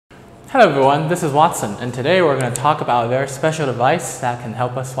Hello everyone, this is Watson, and today we're going to talk about a very special device that can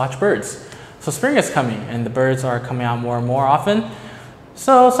help us watch birds. So spring is coming and the birds are coming out more and more often.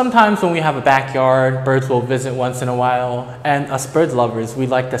 So sometimes when we have a backyard, birds will visit once in a while, and us bird lovers, we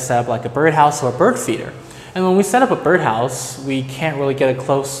like to set up like a birdhouse or a bird feeder. And when we set up a birdhouse, we can't really get a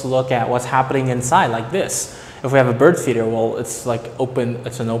close look at what's happening inside like this. If we have a bird feeder, well, it's like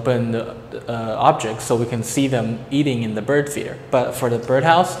an open object, so we can see them eating in the bird feeder. But for the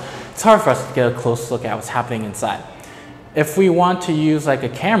birdhouse, it's hard for us to get a close look at what's happening inside. If we want to use like a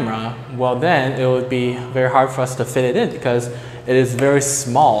camera, well then it would be very hard for us to fit it in because it is very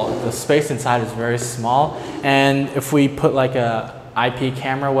small. The space inside is very small, and if we put like a IP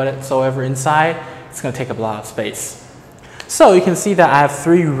camera whatsoever inside, it's going to take up a lot of space. So you can see that I have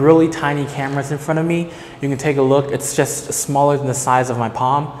three really tiny cameras in front of me. You can take a look. It's just smaller than the size of my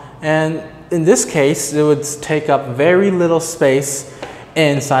palm. And in this case, it would take up very little space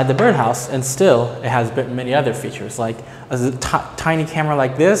inside the birdhouse, and still it has many other features. Like a tiny camera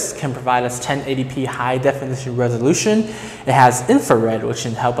like this can provide us 1080p high definition resolution. It has infrared, which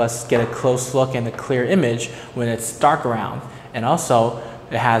can help us get a close look and a clear image when it's dark around. And also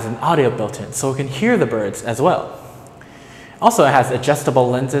it has an audio built in, so we can hear the birds as well. Also, it has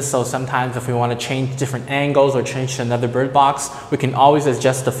adjustable lenses, so sometimes if we want to change different angles or change to another bird box, we can always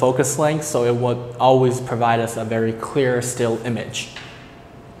adjust the focus length, so it would always provide us a very clear, still image.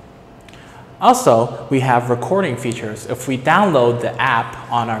 Also, we have recording features. If we download the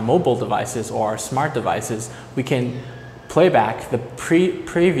app on our mobile devices or our smart devices, we can play back the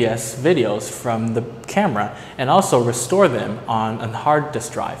previous videos from the camera and also restore them on a hard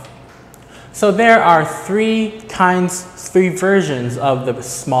disk drive. So there are three versions of the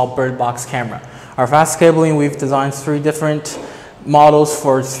small bird box camera. Our fast cabling, we've designed three different models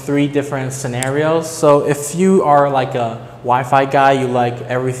for three different scenarios. So if you are like a Wi-Fi guy, you like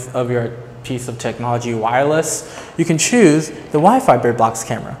every of your piece of technology wireless, you can choose the Wi-Fi bird box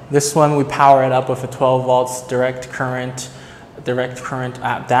camera. This one, we power it up with a 12 volts direct current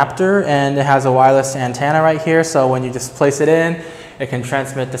adapter, and it has a wireless antenna right here. So when you just place it in, it can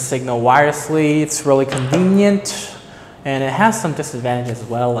transmit the signal wirelessly. It's really convenient, and it has some disadvantages as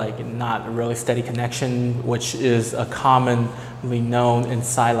well, like not a really steady connection, which is a commonly known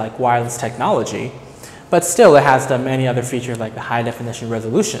inside like wireless technology. But still, it has the many other features like the high definition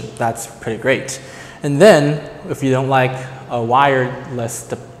resolution. That's pretty great. And then, if you don't like wireless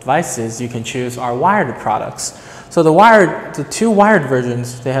devices, you can choose our wired products. So the two wired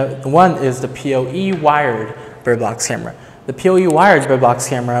versions, one is the PoE wired bird box camera. The PoE wired bird box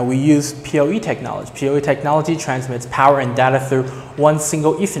camera, we use PoE technology. PoE technology transmits power and data through one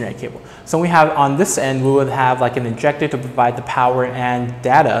single Ethernet cable. So we have on this end, we would have like an injector to provide the power and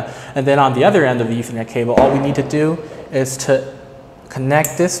data. And then on the other end of the Ethernet cable, all we need to do is to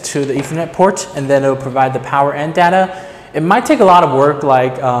connect this to the Ethernet port, and then it will provide the power and data. It might take a lot of work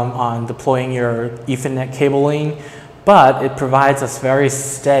like on deploying your Ethernet cabling, but it provides us very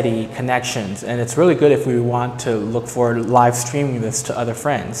steady connections, and it's really good if we want to look for live streaming this to other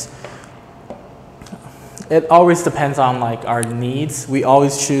friends. It always depends on like our needs. We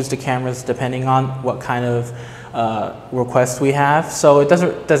always choose the cameras depending on what kind of request we have. So it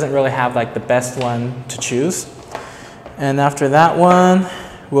doesn't really have like the best one to choose. And after that one,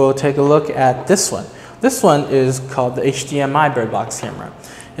 we'll take a look at this one. This one is called the HDMI bird box camera.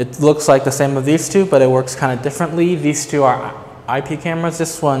 It looks like the same of these two, but it works kind of differently. These two are IP cameras.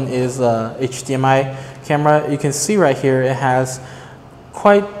 This one is a HDMI camera. You can see right here it has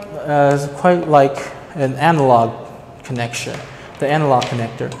quite like an analog connection, the analog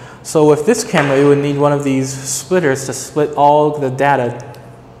connector. So with this camera, you would need one of these splitters to split all the data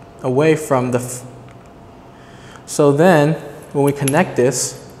away from the. So then, when we connect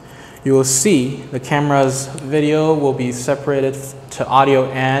this, you will see the camera's video will be separated to audio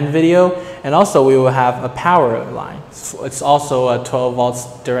and video, and also we will have a power line. It's also a 12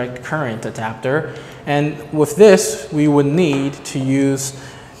 volts direct current adapter, and with this we would need to use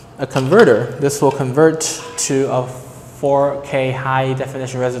a converter. This will convert to a 4K high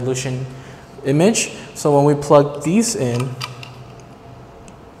definition resolution image. So when we plug these in,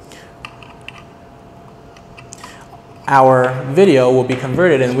 our video will be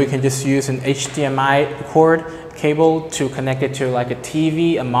converted, and we can just use an HDMI cord cable to connect it to like a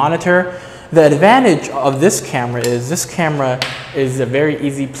TV, a monitor. The advantage of this camera is a very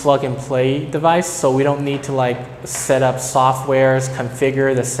easy plug and play device, so we don't need to like set up softwares,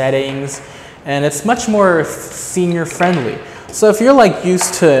 configure the settings, and it's much more senior friendly. So if you're like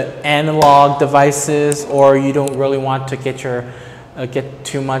used to analog devices, or you don't really want to get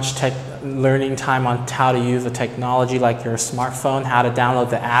too much learning time on how to use a technology like your smartphone, how to download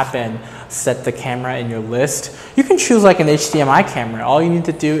the app and set the camera in your list, you can choose like an HDMI camera. All you need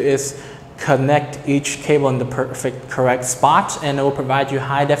to do is connect each cable in the correct spot, and it will provide you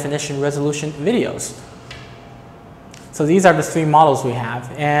high definition resolution videos. So these are the 3 models we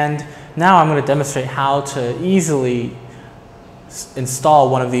have, and now I'm going to demonstrate how to easily install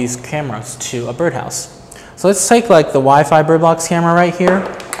one of these cameras to a birdhouse. So let's take like the Wi-Fi bird box camera right here,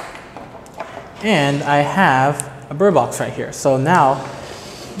 and I have a bird box right here. So now,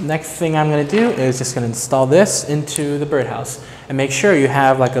 next thing I'm going to do is just going to install this into the birdhouse, and make sure you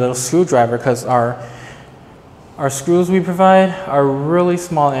have like a little screwdriver, because our screws we provide are really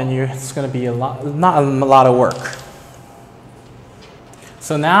small, and it's going to be not a lot of work.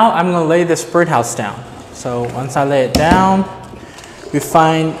 So now I'm going to lay this birdhouse down. So once I lay it down,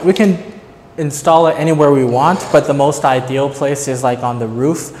 we can install it anywhere we want, but the most ideal place is like on the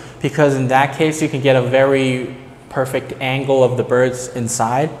roof, because in that case you can get a very perfect angle of the birds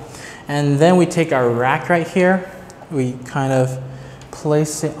inside. And then we take our rack right here, we kind of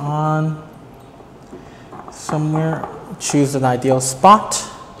place it on somewhere, choose an ideal spot,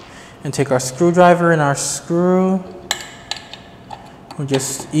 and take our screwdriver and our screw. We'll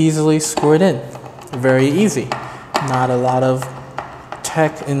just easily screw it in. Very easy. Not a lot of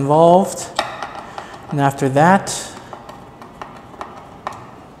tech involved. And after that,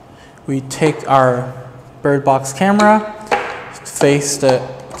 we take our bird box camera, face the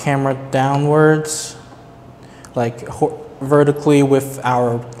camera downwards, like vertically with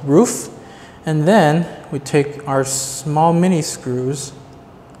our roof, and then we take our small mini screws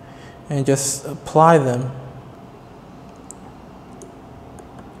and just apply them.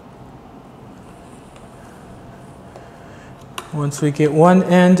 Once we get one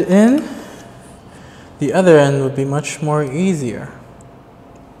end in, the other end would be much more easier.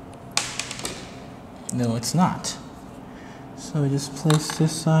 No, it's not. So we just place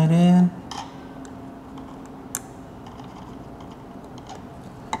this side in.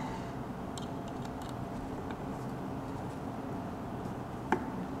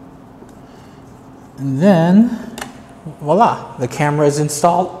 And then, voila, the camera is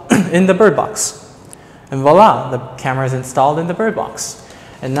installed in the bird box. And voila, the camera is installed in the bird box.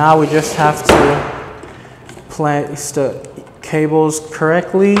 And now we just have to place the cables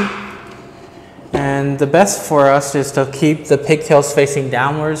correctly. And the best for us is to keep the pigtails facing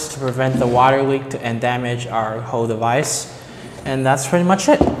downwards to prevent the water leak and damage our whole device. And that's pretty much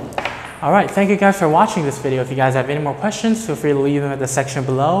it. All right, thank you guys for watching this video. If you guys have any more questions, feel free to leave them in the section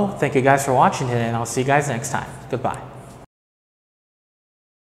below. Thank you guys for watching today, and I'll see you guys next time. Goodbye.